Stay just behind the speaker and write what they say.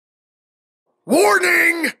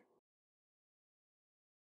Warning!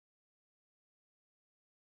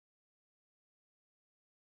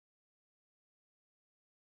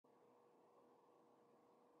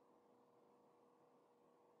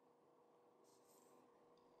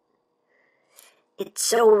 It's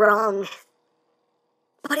so wrong,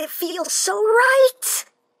 but it feels so right.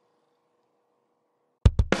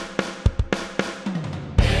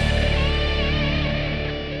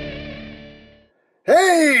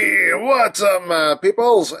 Hey, what's up, my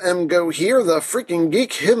peoples? EmGo here, the freaking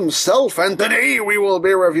geek himself, and today we will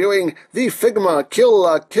be reviewing the Figma Kill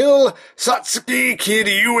la Kill SATSUKI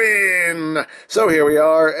KIRYUIN. So here we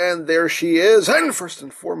are, and there she is, and first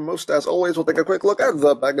and foremost, as always, we'll take a quick look at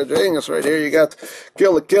the packaging. So right here you got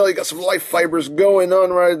Kill la Kill, you got some life fibers going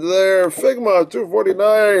on right there. Figma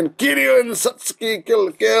 249, KIRYUIN SATSUKI Kill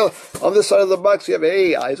la Kill. On this side of the box you have,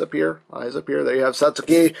 hey, eyes up here, there you have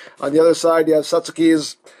Satsuki. On the other side you have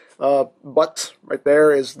Satsuki's butt right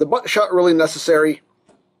there. Is the butt shot really necessary?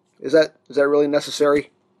 Is that really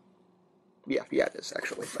necessary? Yeah, it is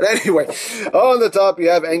actually. But anyway, on the top you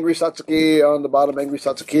have Angry Satsuki, on the bottom Angry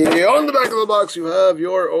Satsuki. On the back of the box you have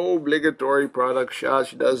your obligatory product shot.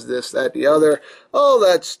 She does this, that, the other, all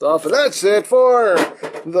that stuff, and that's it for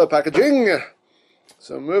the packaging.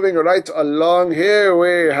 So moving right along here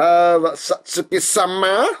we have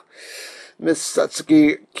Satsuki-sama, Miss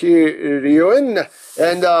Satsuki Kiryuin,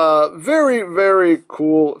 and very, very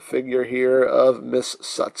cool figure here of Miss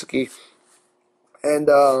Satsuki. And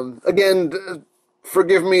again,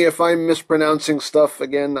 forgive me if I'm mispronouncing stuff.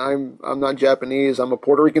 Again, I'm not Japanese. I'm a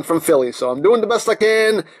Puerto Rican from Philly, so I'm doing the best I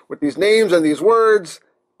can with these names and these words.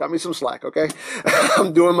 Got me some slack, okay?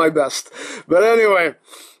 I'm doing my best. But anyway,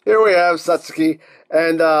 here we have Satsuki,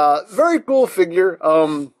 and very cool figure.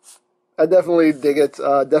 I definitely dig it.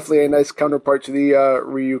 Definitely a nice counterpart to the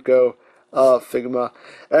Ryuko Figma.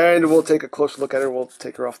 And we'll take a closer look at her. We'll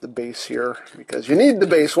take her off the base here, because you need the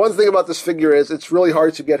base. One thing about this figure is it's really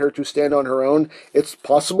hard to get her to stand on her own. It's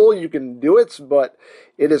possible you can do it, but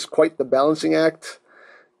it is quite the balancing act.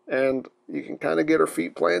 And you can kind of get her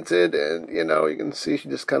feet planted, and, you know, you can see she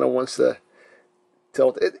just kind of wants to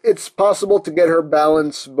tilt. It's possible to get her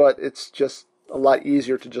balance, but it's just a lot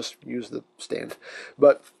easier to just use the stand.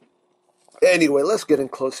 But anyway, let's get in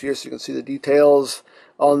close here so you can see the details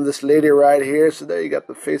on this lady right here. So there you got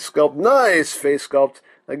the face sculpt. Nice face sculpt.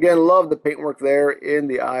 Again, love the paintwork there in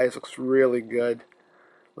the eyes. Looks really good.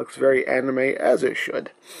 Looks very anime, as it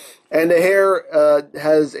should. And the hair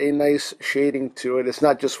has a nice shading to it. It's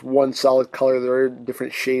not just one solid color. There are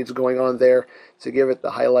different shades going on there to give it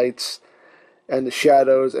the highlights and the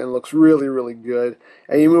shadows, and looks really, really good.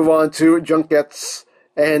 And you move on to Junkets,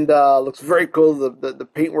 and looks very cool. The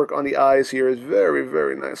paintwork on the eyes here is very,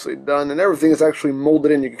 very nicely done, and everything is actually molded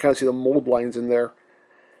in. You can kind of see the mold lines in there.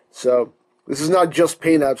 So this is not just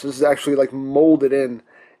paint apps. This is actually like molded in,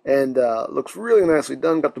 and looks really nicely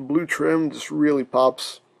done. Got the blue trim, just really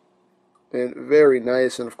pops, and very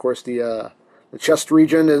nice. And of course the chest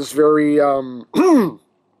region is very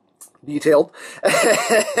detailed.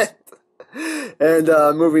 And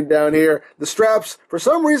moving down here, the straps, for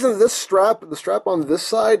some reason the strap on this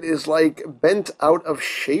side is like bent out of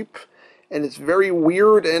shape, and it's very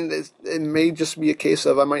weird, and it may just be a case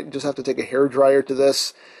of I might just have to take a hairdryer to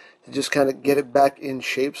this to just kind of get it back in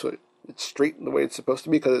shape so it's straight the way it's supposed to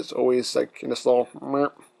be, because it's always like in this little,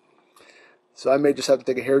 so I may just have to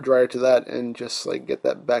take a hairdryer to that and just like get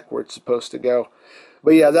that back where it's supposed to go.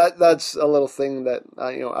 But yeah, that's a little thing that,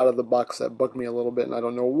 you know, out of the box that bugged me a little bit, and I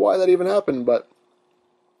don't know why that even happened, but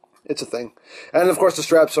it's a thing. And of course the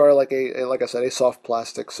straps are like like I said, a soft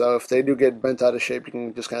plastic, so if they do get bent out of shape, you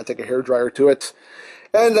can just kind of take a hairdryer to it,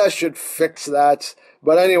 and that should fix that.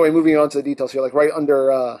 But anyway, moving on to the details here, like right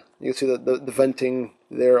under, you can see the venting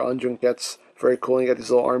there on Junkets. Very cool. And you got these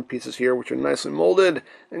little arm pieces here, which are nicely molded,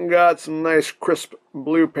 and got some nice crisp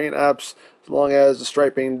blue paint apps, as long as the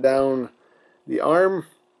striping down the arm,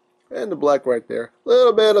 and the black right there. A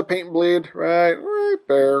little bit of paint bleed right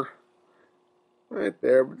there,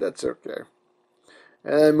 but that's okay.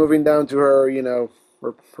 And then moving down to her, you know,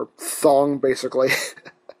 her thong, basically.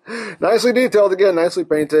 Nicely detailed again, nicely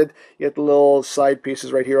painted. You get the little side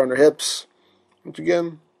pieces right here on her hips, which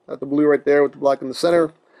again, got the blue right there with the black in the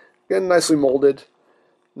center. Again, nicely molded.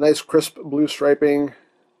 Nice crisp blue striping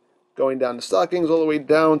going down the stockings all the way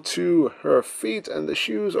down to her feet, and the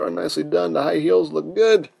shoes are nicely done. The high heels look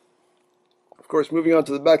good. Of course, moving on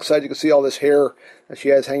to the back side, you can see all this hair that she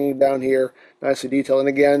has hanging down here, nicely detailed. And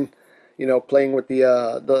again, you know, playing with the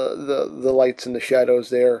lights and the shadows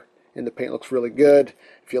there in the paint looks really good.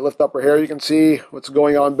 If you lift up her hair, you can see what's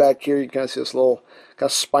going on back here. You can kind of see this little kind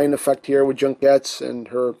of spine effect here with Junkets and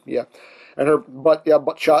her, yeah. And her butt, yeah,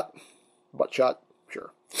 butt shot,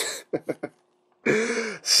 sure.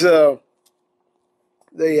 So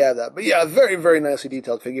there you have that. But yeah, very, very nicely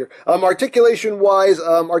detailed figure. Articulation-wise,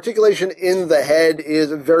 articulation in the head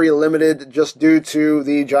is very limited just due to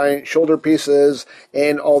the giant shoulder pieces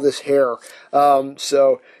and all this hair.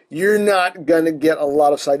 So you're not going to get a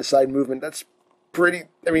lot of side-to-side movement. That's pretty,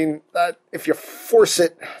 I mean, if you force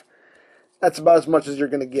it, that's about as much as you're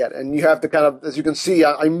going to get. And you have to kind of, as you can see,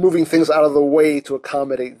 I'm moving things out of the way to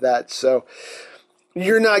accommodate that. So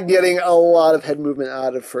you're not getting a lot of head movement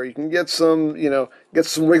out of her. You can get some, get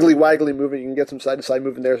some wiggly waggly movement. You can get some side-to-side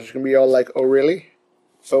movement there. So she's going to be all like, oh, really?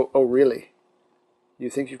 Oh, really? You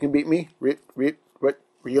think you can beat me? What?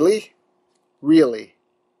 Really? Really?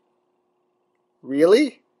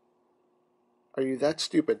 Really? Are you that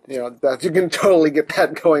stupid? That you can totally get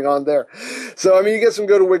that going on there. So, I mean, you get some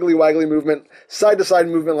good wiggly waggly movement. Side-to-side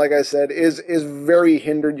movement, like I said, is very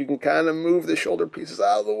hindered. You can kind of move the shoulder pieces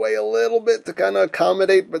out of the way a little bit to kind of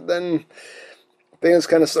accommodate, but then things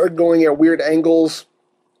kind of start going at weird angles.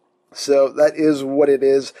 So that is what it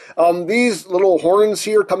is. These little horns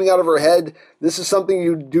here coming out of her head, this is something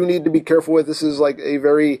you do need to be careful with. This is like a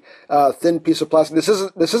very thin piece of plastic. This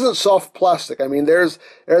isn't soft plastic. I mean, there's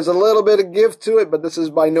a little bit of give to it, but this is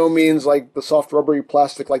by no means like the soft rubbery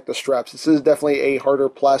plastic like the straps. This is definitely a harder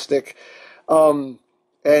plastic. And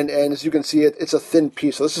as you can see, it's a thin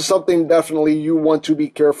piece. So this is something definitely you want to be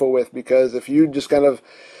careful with, because if you just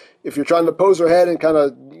if you're trying to pose her head and kind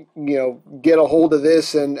of, get a hold of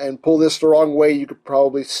this and pull this the wrong way, you could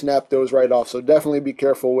probably snap those right off. So definitely be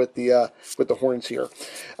careful with the horns here.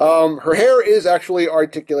 Her hair is actually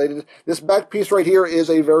articulated. This back piece right here is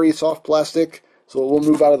a very soft plastic, so we'll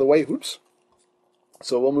move out of the way. Oops.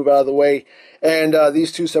 So we'll move out of the way. And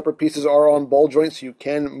these two separate pieces are on ball joints, so you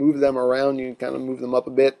can move them around. You can kind of move them up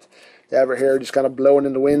a bit to have her hair just kind of blowing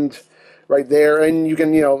in the wind right there. And you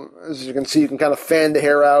can, as you can see, you can kind of fan the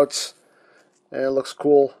hair out, and it looks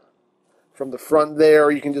cool from the front there.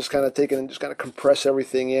 You can just kind of take it and just kind of compress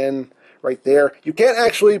everything in right there. You can't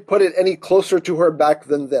actually put it any closer to her back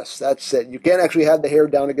than this. That's it. You can't actually have the hair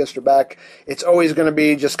down against her back. It's always going to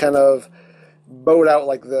be just kind of bowed out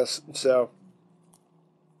like this. So,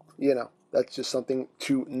 that's just something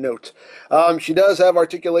to note. She does have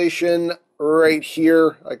articulation right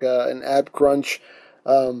here, like an ab crunch.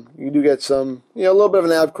 You do get some, a little bit of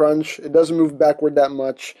an ab crunch. It doesn't move backward that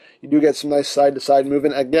much. You do get some nice side-to-side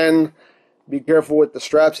movement. Again, be careful with the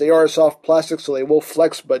straps. They are soft plastic, so they will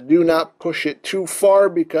flex, but do not push it too far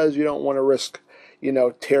because you don't want to risk,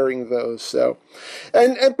 tearing those. So,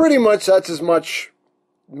 and pretty much that's as much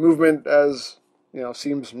movement as,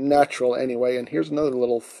 seems natural anyway. And here's another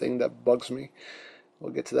little thing that bugs me.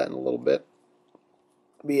 We'll get to that in a little bit.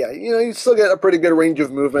 But yeah, you still get a pretty good range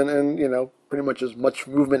of movement and, pretty much as much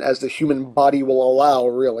movement as the human body will allow,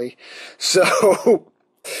 really. So,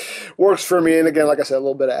 works for me. And again, like I said, a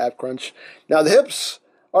little bit of ab crunch. Now, the hips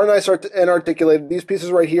are nice and articulated. These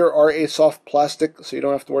pieces right here are a soft plastic, so you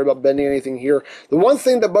don't have to worry about bending anything here. The one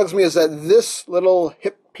thing that bugs me is that this little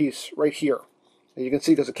hip piece right here, and you can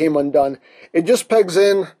see because it came undone, it just pegs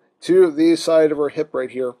in to the side of her hip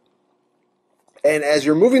right here. And as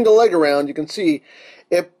you're moving the leg around, you can see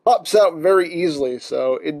it pops out very easily,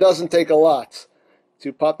 so it doesn't take a lot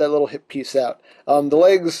to pop that little hip piece out. The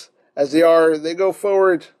legs, as they are, they go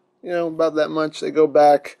forward, about that much. They go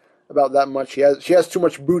back about that much. She has too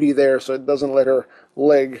much booty there, so it doesn't let her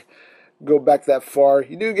leg go back that far.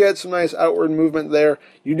 You do get some nice outward movement there.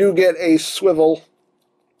 You do get a swivel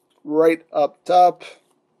right up top.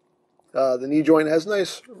 The knee joint has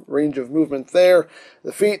nice range of movement there.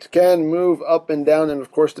 The feet can move up and down, and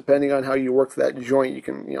of course, depending on how you work that joint, you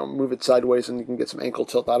can move it sideways, and you can get some ankle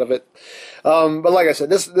tilt out of it. But like I said,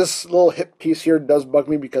 this little hip piece here does bug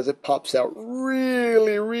me because it pops out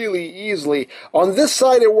really, really easily. On this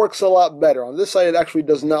side, it works a lot better. On this side, it actually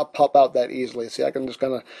does not pop out that easily. See, I can just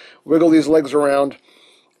kind of wiggle these legs around,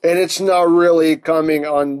 and it's not really coming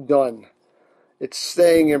undone. It's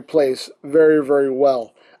staying in place very, very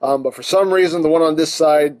well. But for some reason, the one on this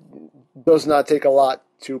side does not take a lot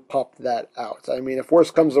to pop that out. I mean, if worse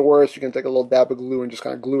comes to worse, you can take a little dab of glue and just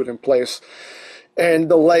kind of glue it in place. And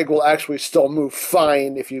the leg will actually still move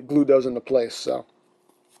fine if you glue those into place. So,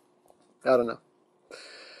 I don't know.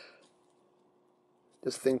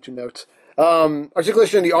 Just a thing to note.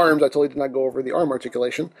 Articulation in the arms, I totally did not go over the arm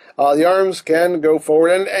articulation. The arms can go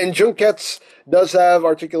forward. And Junkets does have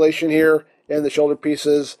articulation here in the shoulder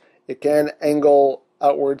pieces. It can angle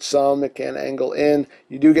outward some, it can angle in.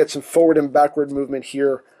 You do get some forward and backward movement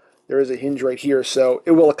here. There is a hinge right here, so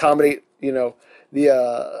it will accommodate,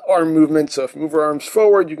 arm movement. So if you move her arms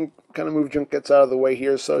forward, you can kind of move Junkets out of the way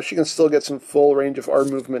here. So she can still get some full range of arm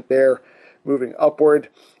movement there, moving upward.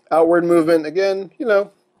 Outward movement, again, you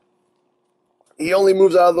know, he only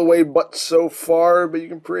moves out of the way but so far, but you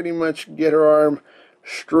can pretty much get her arm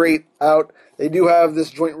straight out. They do have this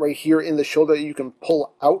joint right here in the shoulder that you can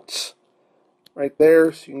pull out right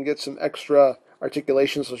there, so you can get some extra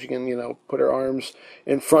articulation so she can, you know, put her arms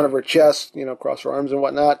in front of her chest, you know, cross her arms and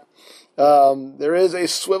whatnot. There is a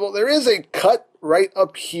swivel. There is a cut right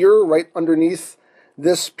up here, right underneath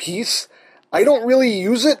this piece. I don't really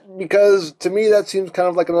use it because to me that seems kind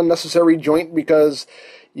of like an unnecessary joint, because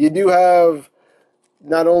you do have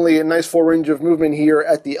not only a nice full range of movement here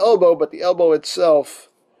at the elbow, but the elbow itself,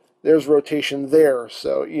 there's rotation there.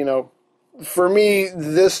 So, you know, for me,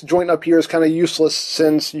 this joint up here is kind of useless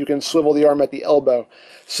since you can swivel the arm at the elbow.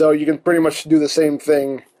 So you can pretty much do the same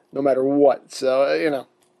thing no matter what. So, you know,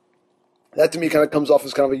 that to me kind of comes off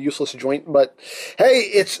as kind of a useless joint. But, hey,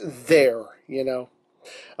 it's there, you know.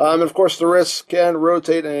 And of course, the wrists can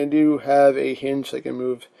rotate, and I do have a hinge that can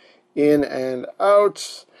move in and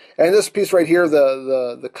out. And this piece right here,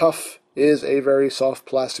 the cuff, is a very soft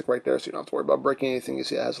plastic right there, so you don't have to worry about breaking anything. You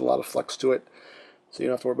see it has a lot of flex to it, so you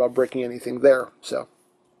don't have to worry about breaking anything there. So,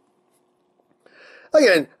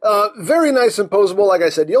 again, very nice and posable. Like I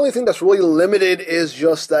said, the only thing that's really limited is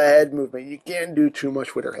just the head movement. You can't do too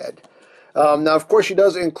much with her head. Now, of course, she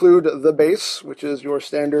does include the base, which is your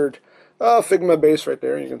standard Figma base right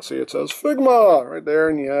there. You can see it says Figma right there,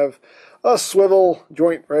 and you have a swivel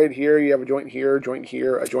joint right here. You have a joint here, a joint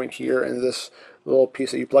here, a joint here, and this little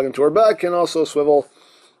piece that you plug into her back can also swivel.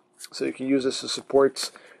 So you can use this to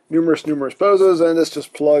support numerous poses, and this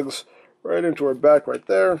just plugs right into her back right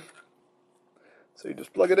there. So you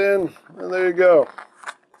just plug it in, and there you go.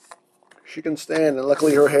 She can stand, and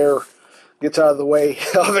luckily her hair gets out of the way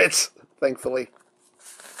of it, thankfully.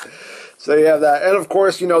 So you have that. And of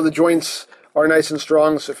course, you know, the joints are nice and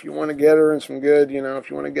strong, so if you want to get her in some good, you know,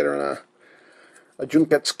 if you want to get her in a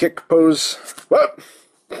Junkets kick pose, whoop!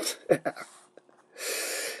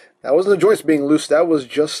 That wasn't the joints being loose, that was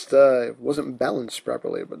just, it wasn't balanced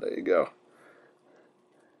properly, but there you go.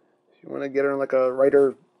 If you want to get her in like a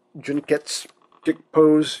Rider Junkets kick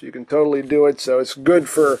pose, you can totally do it. So it's good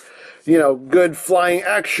for, you know, good flying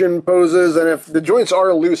action poses. And if the joints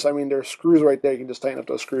are loose, I mean, there's screws right there. You can just tighten up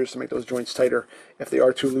those screws to make those joints tighter if they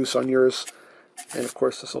are too loose on yours. And of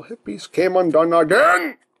course, this little hip piece came undone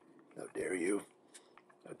again. How dare you?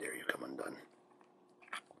 How dare you come undone?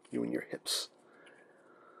 You and your hips.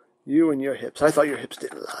 You and your hips. I thought your hips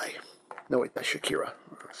didn't lie. No, wait, that's Shakira.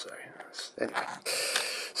 Oh, sorry. Anyway.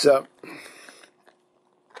 So,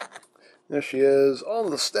 there she is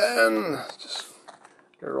on the stand. Just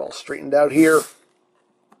get her all straightened out here.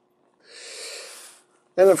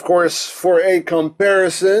 And of course, for a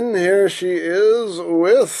comparison, here she is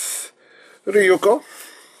with Ryuko.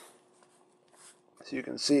 So you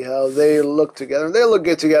can see how they look together. They look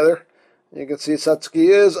good together. You can see Satsuki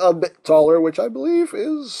is a bit taller, which I believe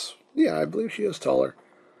is, yeah, I believe she is taller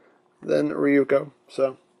than Ryuko.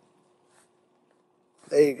 So,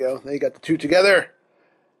 there you go. Now you got the two together.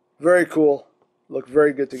 Very cool. Look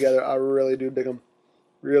very good together. I really do dig them.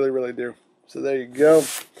 Really, really do. So there you go.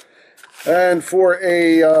 And for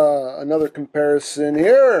a another comparison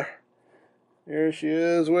here she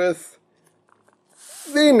is with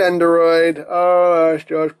the Nendoroid. Oh, that's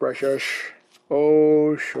just precious.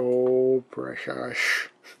 Oh, so precious.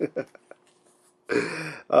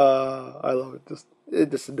 I love it.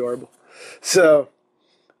 It's just adorable. So,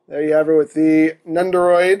 there you have her with the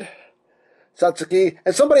Nendoroid Satsuki.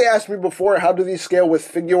 And somebody asked me before, how do these scale with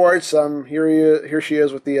figure arts? Here she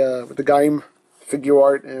is with the Gaim figure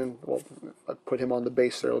art, and well, I put him on the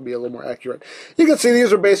base there. It'll be a little more accurate. You can see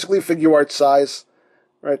these are basically figure art size,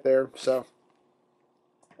 right there. So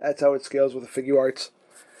that's how it scales with the figure arts.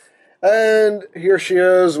 And here she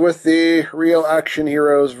is with the Real Action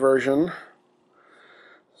Heroes version.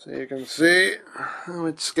 So you can see how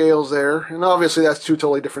it scales there, and obviously that's two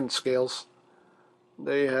totally different scales.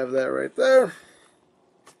 There you have that right there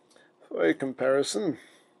for a comparison.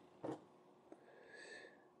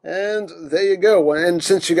 And there you go. And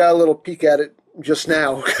since you got a little peek at it just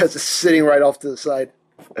now, because it's sitting right off to the side,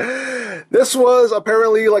 this was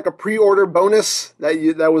apparently like a pre-order bonus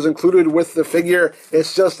that was included with the figure.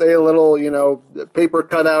 It's just a little, you know, paper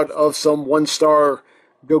cutout of some one-star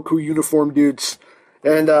Goku uniform dudes.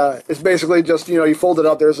 And it's basically just, you know, you fold it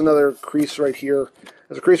up. There's another crease right here.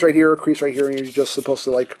 There's a crease right here, a crease right here, and you're just supposed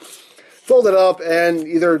to, like, fold it up and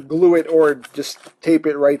either glue it or just tape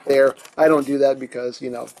it right there. I don't do that because, you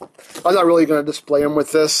know, I'm not really going to display them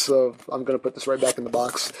with this, so I'm going to put this right back in the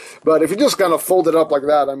box. But if you just kind of fold it up like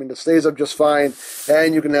that, I mean, it stays up just fine,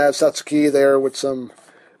 and you can have Satsuki there with some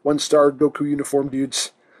one-star Goku uniform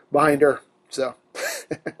dudes behind her, so...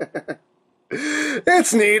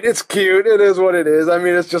 It's neat, it's cute, it is what it is. I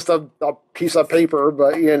mean, it's just a piece of paper,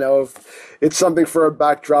 but, you know, it's something for a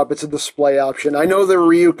backdrop. It's a display option. I know the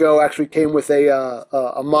Ryuko actually came with a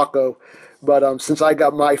Mako, but since I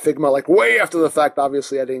got my Figma, like, way after the fact,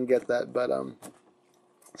 obviously I didn't get that, but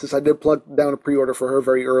since I did plug down a pre-order for her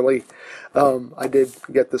very early, I did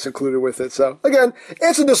get this included with it. So, again,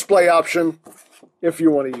 it's a display option if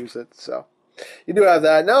you want to use it, so... You do have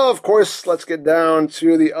that. Now, of course, let's get down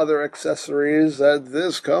to the other accessories that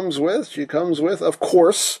this comes with. She comes with, of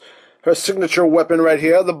course, her signature weapon right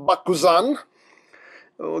here, the Bakuzan.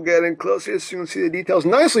 We'll get in close here so you can see the details.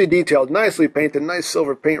 Nicely detailed, nicely painted, nice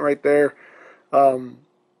silver paint right there. And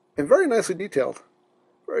very nicely detailed.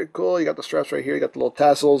 Very cool. You got the straps right here. You got the little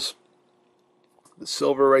tassels. The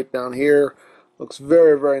silver right down here. Looks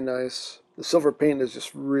very, very nice. The silver paint is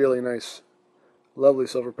just really nice. Lovely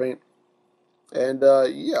silver paint. And,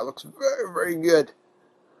 yeah, it looks very, very good.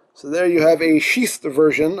 So there you have a sheathed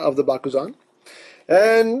version of the Bakuzan.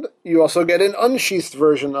 And you also get an unsheathed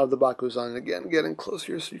version of the Bakuzan. Again, getting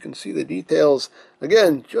closer so you can see the details.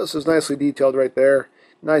 Again, just as nicely detailed right there.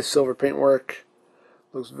 Nice silver paint work.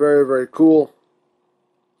 Looks very, very cool.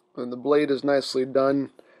 And the blade is nicely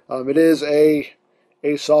done. It is a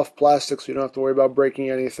soft plastic, so you don't have to worry about breaking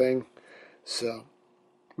anything. So,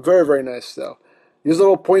 very, very nice, though. These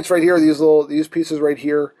little points right here, these pieces right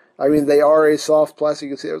here, I mean, they are a soft plastic. You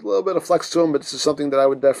can see there's a little bit of flex to them, but this is something that I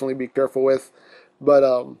would definitely be careful with. But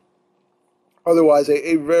otherwise,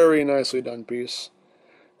 a very nicely done piece.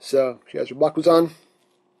 So, she has her Bakuzan.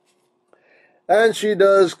 And she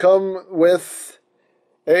does come with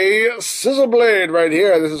a scissor blade right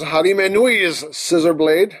here. This is Harime Nui's scissor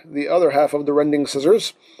blade, the other half of the rending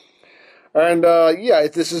scissors. And, yeah,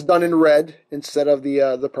 this is done in red instead of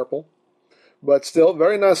the purple. But still,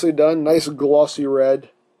 very nicely done. Nice glossy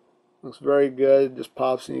red. Looks very good. Just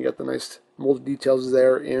pops and you get the nice molded details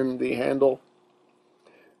there in the handle.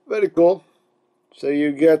 Very cool. So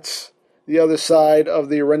you get the other side of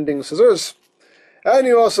the rending scissors. And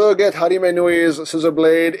you also get Harime Nui's scissor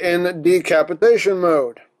blade in decapitation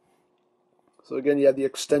mode. So again, you have the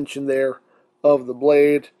extension there of the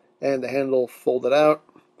blade and the handle folded out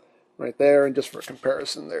right there. And just for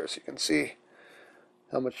comparison there, so you can see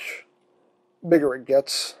how much bigger it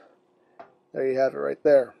gets. There you have it right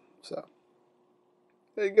there. So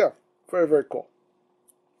there you go. Very, very cool.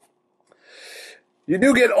 You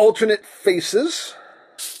do get alternate faces.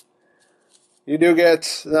 You do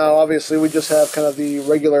get, now obviously we just have kind of the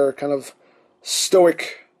regular kind of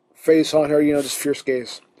stoic face on her, you know, just fierce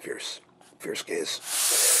gaze. Fierce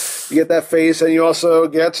gaze. You get that face, and you also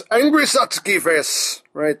get angry Satsuki face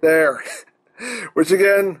right there. Which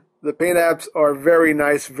again, the paint apps are very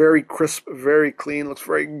nice, very crisp, very clean, looks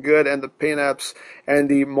very good, and the paint apps and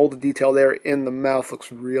the molded detail there in the mouth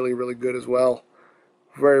looks really, really good as well.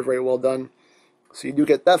 Very, very well done. So you do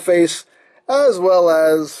get that face, as well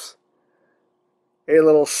as a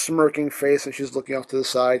little smirking face, and she's looking off to the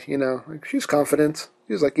side, you know, like she's confident.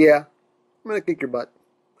 She's like, yeah, I'm gonna kick your butt.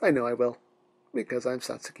 I know I will, because I'm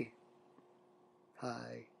Satsuki.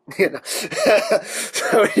 Hi. You know,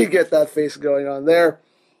 so you get that face going on there.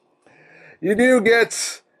 You do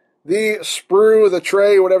get the sprue, the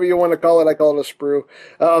tray, whatever you want to call it. I call it a sprue.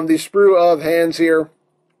 The sprue of hands here.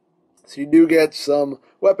 So you do get some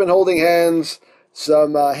weapon holding hands,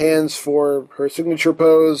 some hands for her signature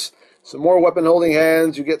pose, some more weapon holding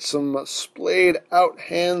hands. You get some splayed out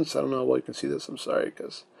hands. I don't know why you can see this. I'm sorry,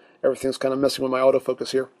 because everything's kind of messing with my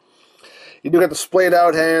autofocus here. You do get the splayed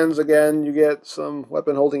out hands. Again, you get some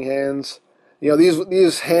weapon holding hands. You know,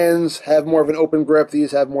 these hands have more of an open grip.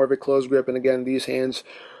 These have more of a closed grip. And again, these hands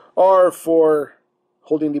are for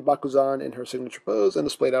holding the Bakuzan in her signature pose, and the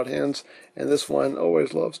splayed out hands. And this one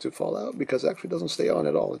always loves to fall out because it actually doesn't stay on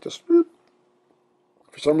at all. It just,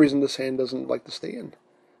 for some reason, this hand doesn't like to stay in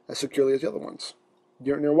as securely as the other ones.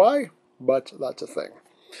 You don't know why, but that's a thing.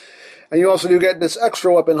 And you also do get this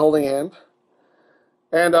extra weapon holding hand.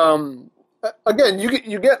 And, again,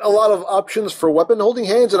 you get a lot of options for weapon holding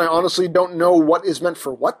hands, and I honestly don't know what is meant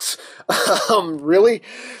for what, really,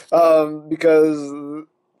 because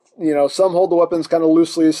you know, some hold the weapons kind of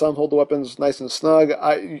loosely, some hold the weapons nice and snug.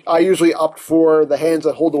 I usually opt for the hands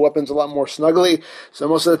that hold the weapons a lot more snugly. So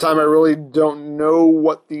most of the time I really don't know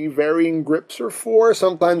what the varying grips are for.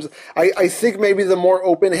 Sometimes I think maybe the more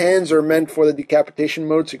open hands are meant for the decapitation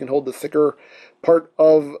mode, so you can hold the thicker part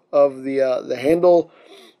of the handle.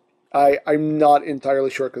 I'm not entirely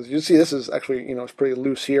sure, because you see this is actually, you know, it's pretty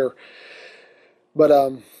loose here. But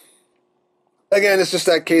again, it's just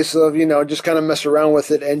that case of, you know, just kind of mess around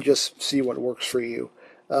with it and just see what works for you.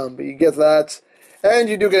 But you get that. And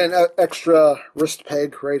you do get an extra wrist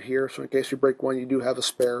peg right here. So in case you break one, you do have a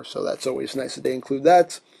spare. So that's always nice that they include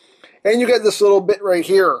that. And you get this little bit right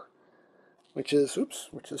here, which is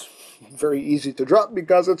very easy to drop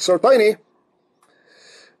because it's so tiny.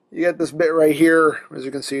 You get this bit right here. As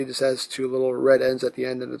you can see, it just has two little red ends at the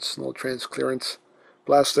end, and it's a little transparent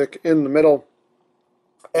plastic in the middle.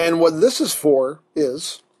 And what this is for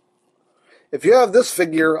is, if you have this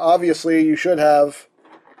figure, obviously you should have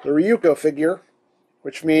the Ryuko figure,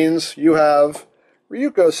 which means you have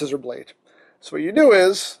Ryuko's scissor blade. So what you do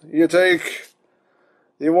is, you take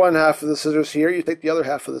the one half of the scissors here, you take the other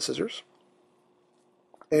half of the scissors,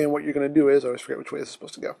 and what you're going to do is, I always forget which way this is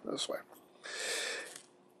supposed to go, this way.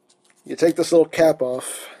 You take this little cap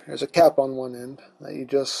off, there's a cap on one end, that you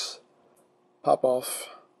just pop off.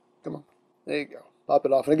 Come on, there you go. Pop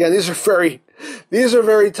it off. And again, these are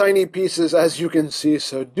very tiny pieces, as you can see,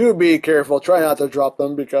 so do be careful. Try not to drop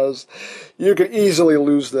them, because you could easily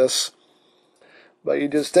lose this. But you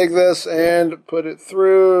just take this and put it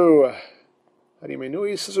through Hajime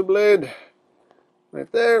Nui scissor blade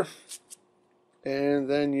right there. And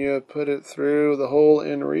then you put it through the hole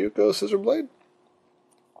in Ryuko scissor blade.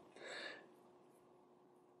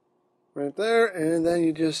 Right there. And then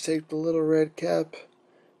you just take the little red cap,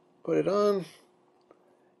 put it on.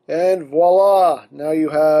 And voila! Now you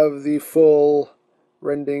have the full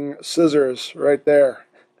rending scissors right there,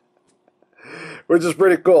 which is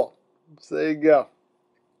pretty cool. So there you go.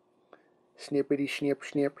 Snippity snip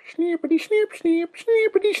snip, snippity snip snip,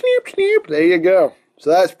 snippity snip snip. There you go. So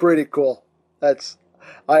that's pretty cool.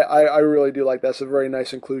 I really do like that. It's a very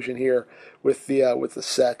nice inclusion here with the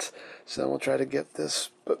set. So we'll try to get this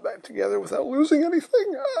put back together without losing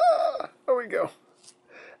anything. There we go.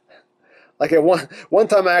 Like at one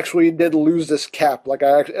time I actually did lose this cap. Like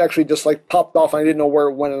I actually just like popped off and I didn't know where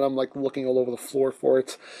it went, and I'm like looking all over the floor for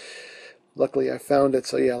it. Luckily I found it.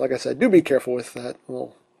 So yeah, like I said, do be careful with that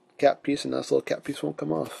little cap piece, and that little cap piece won't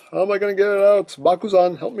come off. How am I going to get it out?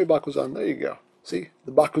 Bakuzan, help me Bakuzan. There you go. See?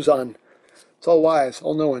 The Bakuzan. It's all wise,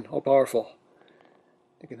 all knowing, all powerful.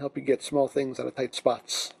 It can help you get small things out of tight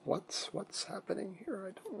spots. What's happening here?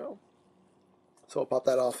 I don't know. So I'll pop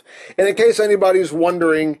that off. And in case anybody's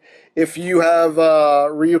wondering if you have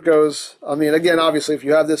Ryuko's, I mean, again, obviously, if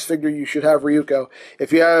you have this figure, you should have Ryuko.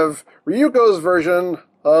 If you have Ryuko's version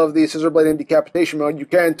of the scissor blade in decapitation mode, you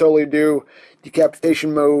can totally do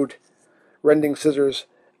decapitation mode rending scissors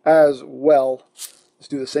as well. Let's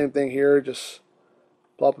do the same thing here. Just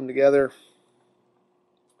plop them together.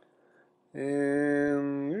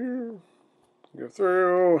 And go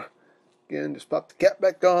through. Again, just pop the cap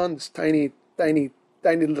back on. This tiny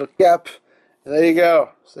little cap, and there you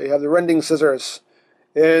go. So you have the rending scissors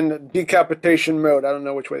in decapitation mode. I don't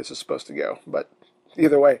know which way this is supposed to go, but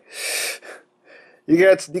either way, you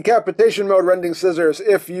get decapitation mode rending scissors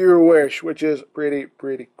if you wish, which is pretty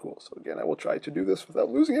cool. So again, I will try to do this without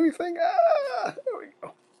losing anything. There we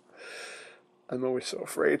go. I'm always so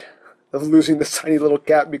afraid of losing this tiny little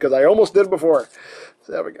cap, because I almost did before.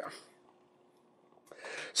 So there we go.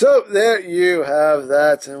 So there you have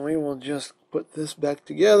that, and we will just put this back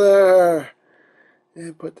together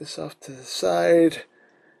and put this off to the side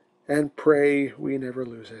and pray we never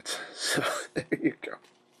lose it. So there you go.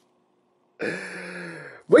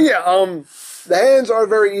 But yeah, the hands are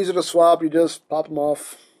very easy to swap. You just pop them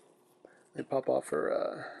off. They pop off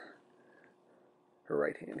her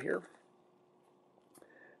right hand here.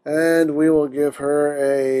 And we will give her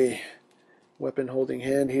a weapon holding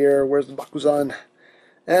hand here. Where's the Bakuzan?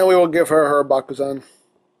 And we will give her her Bakuzan.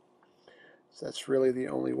 So that's really the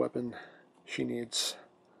only weapon she needs,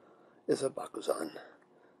 is a Bakuzan.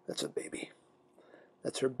 That's a baby.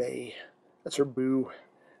 That's her bae. That's her boo.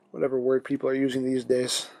 Whatever word people are using these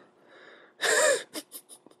days.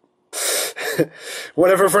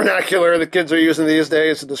 Whatever vernacular the kids are using these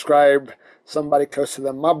days to describe somebody close to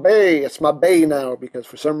them. My bae. It's my bae now, because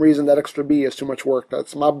for some reason that extra B is too much work.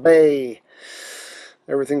 That's my bae.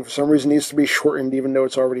 Everything for some reason needs to be shortened, even though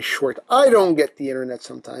it's already short. I don't get the internet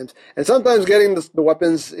sometimes. And sometimes getting the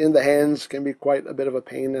weapons in the hands can be quite a bit of a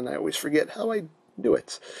pain, and I always forget how I do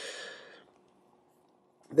it.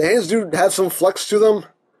 The hands do have some flex to them,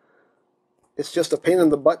 it's just a pain in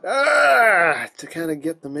the butt to kind of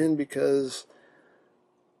get them in, because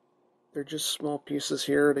they're just small pieces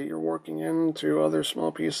here that you're working into other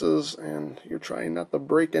small pieces, and you're trying not to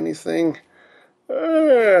break anything.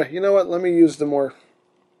 You know what? Let me use the more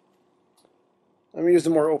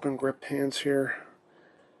open grip hands here.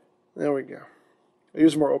 There we go. I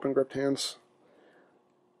use more open grip hands.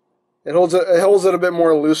 It holds it a bit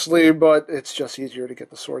more loosely, but it's just easier to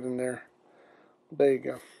get the sword in there. There you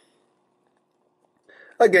go.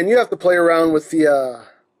 Again, you have to play around with the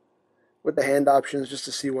hand options just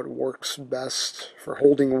to see what works best for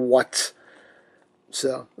holding what.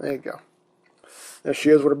 So there you go. There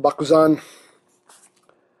she is with her buckles on,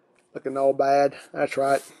 looking all bad. That's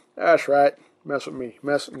right. That's right. Mess with me.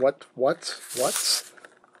 What?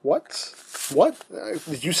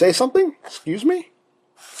 Did you say something? Excuse me?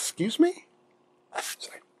 Excuse me?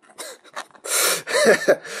 Sorry.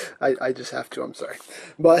 I just have to, I'm sorry.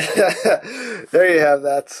 But there you have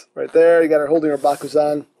that. Right there, you got her holding her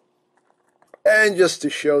bakuzan. And just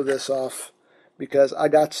to show this off, because I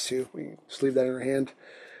got to, we can just leave that in her hand.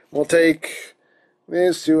 We'll take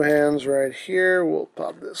these two hands right here. We'll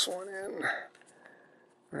pop this one in.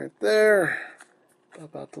 Right there.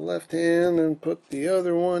 Pop out the left hand and put the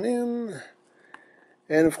other one in.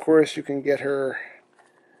 And of course you can get her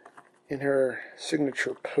in her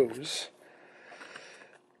signature pose.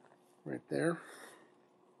 Right there.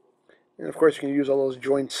 And of course you can use all those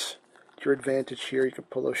joints to your advantage here. You can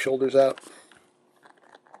pull those shoulders out.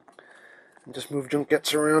 And just move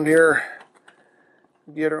Junkets around here.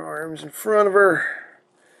 Get her arms in front of her.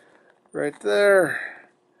 Right there.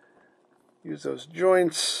 Use those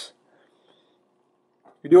joints.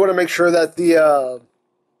 You do want to make sure that the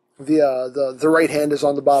right hand is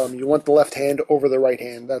on the bottom. You want the left hand over the right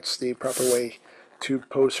hand. That's the proper way to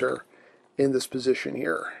pose her in this position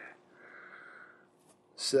here.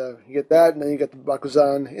 So you get that, and then you get the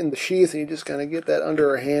bakuzan in the sheath, and you just kind of get that under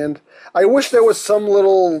her hand. I wish there was some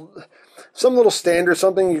little stand or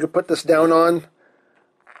something you could put this down on,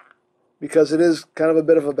 because it is kind of a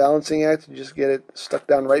bit of a balancing act. You just get it stuck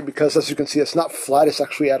down right, because as you can see, it's not flat, it's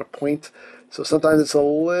actually at a point. So sometimes it's a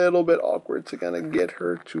little bit awkward to kind of get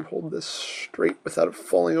her to hold this straight without it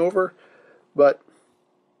falling over. But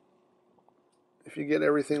if you get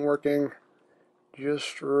everything working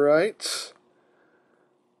just right,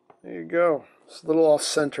 there you go. It's a little off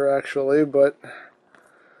center actually, but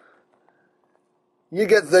you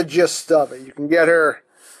get the gist of it. You can get her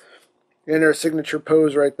in her signature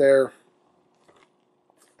pose right there,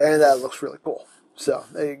 and that looks really cool. So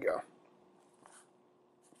there you go.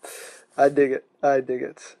 I dig it. I dig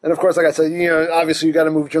it. And of course, like I said, obviously you got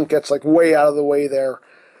to move Junkets like way out of the way there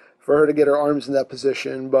for her to get her arms in that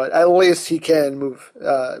position. But at least he can move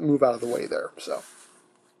out of the way there. So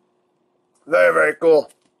very, very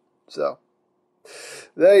cool. So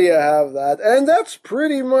there you have that, and that's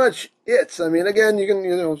pretty much it. I mean, again, you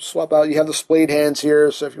can swap out. You have the splayed hands here,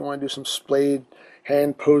 so if you want to do some splayed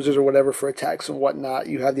hand poses or whatever for attacks and whatnot,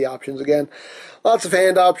 you have the options again. Lots of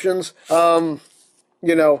hand options.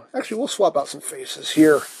 Actually, we'll swap out some faces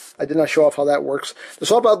here. I did not show off how that works. To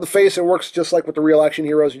swap out the face, it works just like with the real action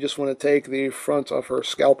heroes. You just want to take the front of her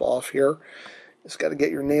scalp off here. Just got to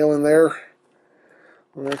get your nail in there.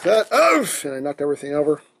 Like that. Oh! And I knocked everything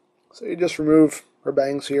over. So you just remove her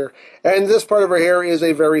bangs here. And this part of her hair is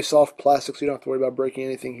a very soft plastic, so you don't have to worry about breaking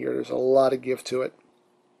anything here. There's a lot of give to it.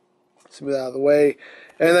 Smooth out of the way.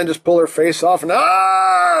 And then just pull her face off. And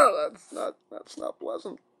that's not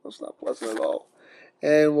pleasant. That's not pleasant at all.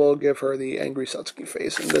 And we'll give her the angry Satsuki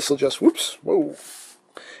face. And this will just, whoa.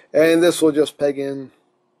 And this will just peg in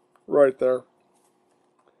right there.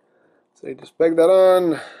 So you just peg that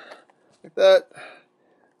on, like that.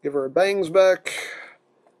 Give her her bangs back.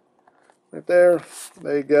 Right there.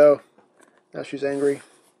 There you go. Now she's angry.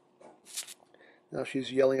 Now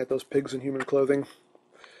she's yelling at those pigs in human clothing.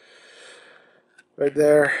 Right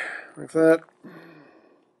there. Like that.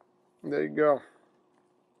 There you go.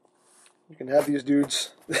 You can have these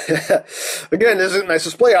dudes. Again, this is a nice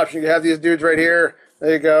display option. You can have these dudes right here.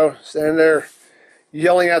 There you go. Standing there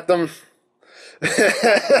yelling at them.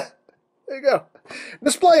 There you go.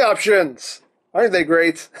 Display options. Aren't they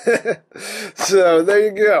great? So there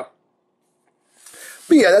you go.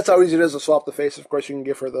 But yeah, that's how easy it is to swap the face. Of course, you can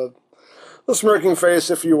give her the smirking face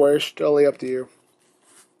if you wish. Totally up to you.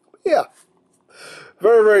 But yeah.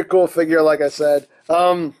 Very, very cool figure, like I said.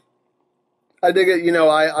 I dig it.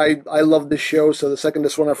 I love this show, so the second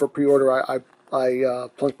this went out for pre-order, I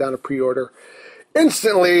plunked down a pre-order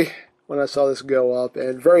instantly when I saw this go up,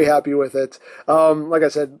 and very happy with it. Like I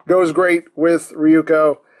said, goes great with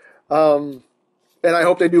Ryuko. And I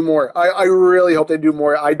hope they do more. I really hope they do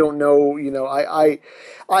more. I don't know, I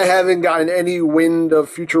haven't gotten any wind of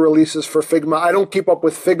future releases for Figma. I don't keep up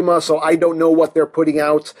with Figma, so I don't know what they're putting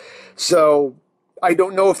out. So I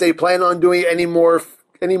don't know if they plan on doing any more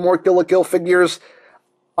Kill la Kill figures.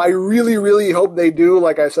 I really, really hope they do.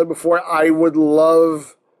 Like I said before, I would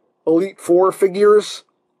love Elite Four figures.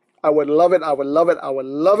 I would love it. I would love it. I would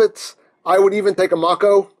love it. I would even take a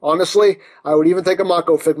Mako, honestly. I would even take a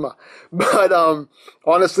Mako Figma. But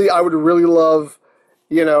honestly, I would really love,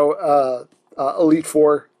 Elite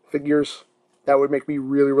Four figures. That would make me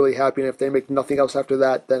really, really happy. And if they make nothing else after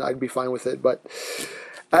that, then I'd be fine with it. But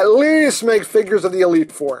at least make figures of the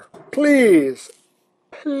Elite Four. Please.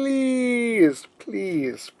 Please,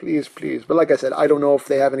 please, please, please. But like I said, I don't know if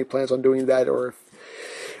they have any plans on doing that or if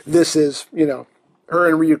this is, her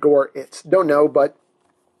and Ryuko are it. Don't know, but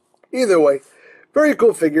either way, very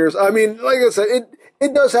cool figures. I mean, like I said,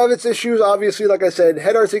 it does have its issues, obviously. Like I said,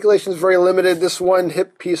 head articulation is very limited. This one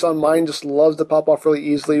hip piece on mine just loves to pop off really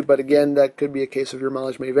easily, but again, that could be a case of your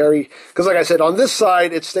mileage may vary. Because like I said, on this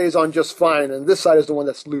side, it stays on just fine, and this side is the one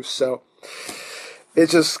that's loose, so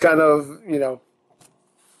it's just kind of,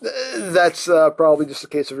 that's probably just a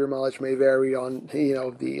case of your mileage may vary on,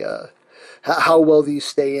 the how well these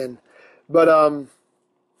stay in. But, other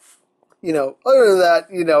than that,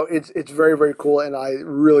 it's very, very cool, and I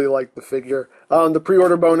really like the figure. The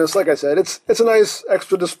pre-order bonus, like I said, it's a nice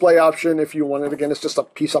extra display option if you want it. Again, it's just a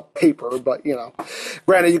piece of paper, but,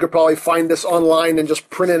 granted, you could probably find this online and just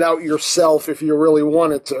print it out yourself if you really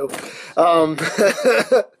wanted to.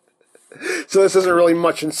 So this isn't really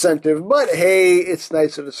much incentive, but hey, it's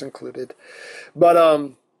nice that it's included. But,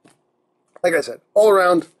 like I said, all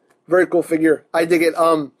around, very cool figure. I dig it.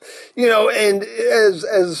 And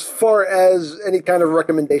as far as any kind of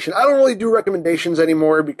recommendation, I don't really do recommendations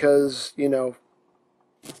anymore because,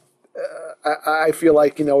 I feel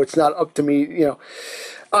like, it's not up to me.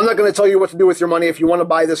 I'm not going to tell you what to do with your money. If you want to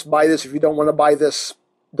buy this, buy this. If you don't want to buy this,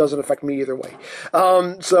 doesn't affect me either way.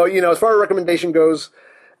 So, as far as recommendation goes,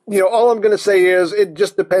 all I'm going to say is it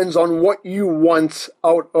just depends on what you want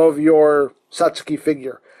out of your Satsuki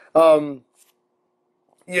figure.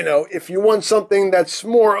 If you want something that's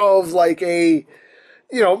more of like a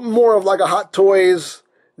Hot Toys,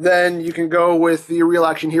 then you can go with the Real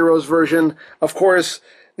Action Heroes version. Of course,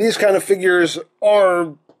 these kind of figures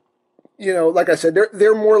are, like I said,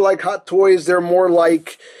 they're more like Hot Toys. They're more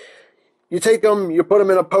like, you take them, you put them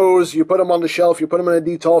in a pose, you put them on the shelf, you put them in a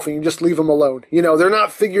detolf, and you just leave them alone. They're not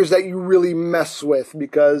figures that you really mess with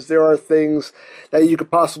because there are things that you could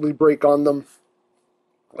possibly break on them.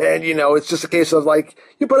 And, it's just a case of, like,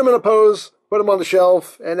 you put them in a pose, put them on the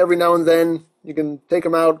shelf, and every now and then you can take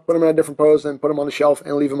them out, put them in a different pose, and put them on the shelf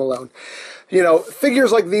and leave them alone.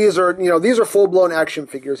 Figures like these are, these are full-blown action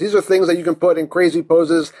figures. These are things that you can put in crazy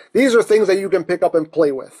poses. These are things that you can pick up and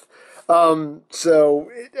play with. So,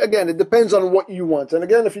 again, it depends on what you want. And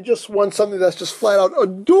again, if you just want something that's just flat out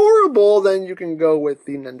adorable, then you can go with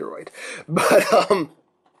the Nendoroid. But,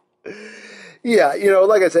 yeah,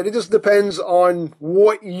 like I said, it just depends on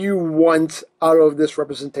what you want out of this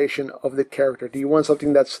representation of the character. Do you want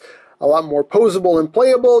something that's a lot more posable and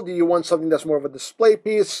playable? Do you want something that's more of a display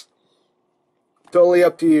piece? Totally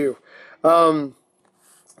up to you. So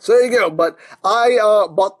there you go, but I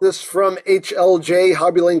bought this from HLJ,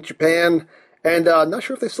 Hobby Link Japan, and not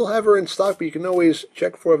sure if they still have her in stock, but you can always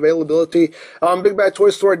check for availability.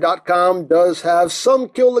 BigBadToyStore.com does have some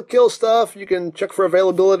Kill la Kill stuff. You can check for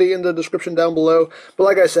availability in the description down below. But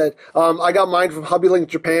like I said, I got mine from Hobby Link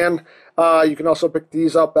Japan. You can also pick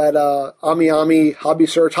these up at AmiAmi, Hobby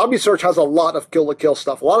Search. Hobby Search has a lot of Kill la Kill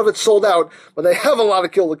stuff. A lot of it's sold out, but they have a lot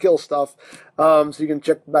of Kill la Kill stuff. So you can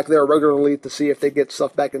check back there regularly to see if they get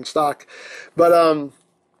stuff back in stock. But,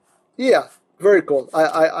 yeah, very cool.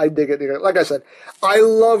 I dig it. Like I said, I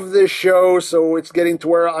love this show, so it's getting to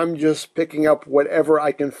where I'm just picking up whatever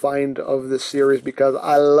I can find of this series because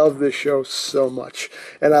I love this show so much.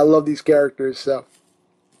 And I love these characters, so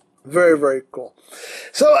very, very cool.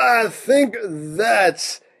 So I think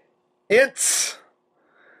that's it.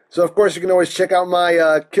 So, of course, you can always check out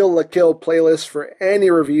my Kill la Kill playlist for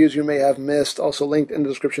any reviews you may have missed. Also linked in the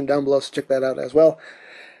description down below, so check that out as well.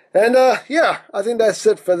 And, yeah, I think that's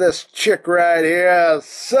it for this chick right here.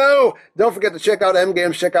 So, don't forget to check out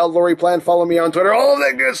EmGo's, check out Lori Plan, follow me on Twitter, all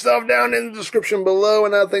that good stuff down in the description below.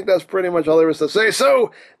 And I think that's pretty much all there is to say.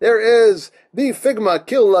 So, there is the Figma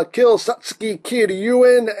Kill la Kill Satsuki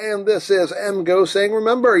Kiryyuin, and this is EmGo saying,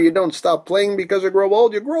 remember, you don't stop playing because you grow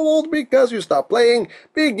old because you stop playing.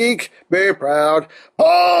 Be geek, be proud,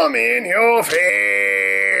 palm in your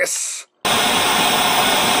face.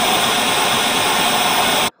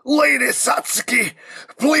 Lady Satsuki,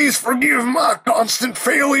 please forgive my constant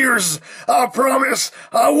failures. I promise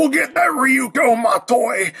I will get that Ryuko my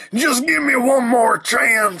toy. Just give me one more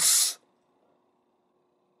chance.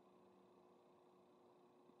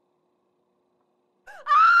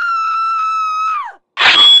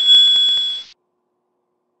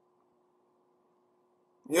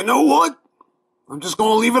 You know what? I'm just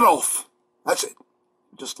gonna leave it off. That's it.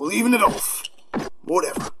 Just leaving it off.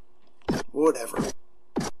 Whatever.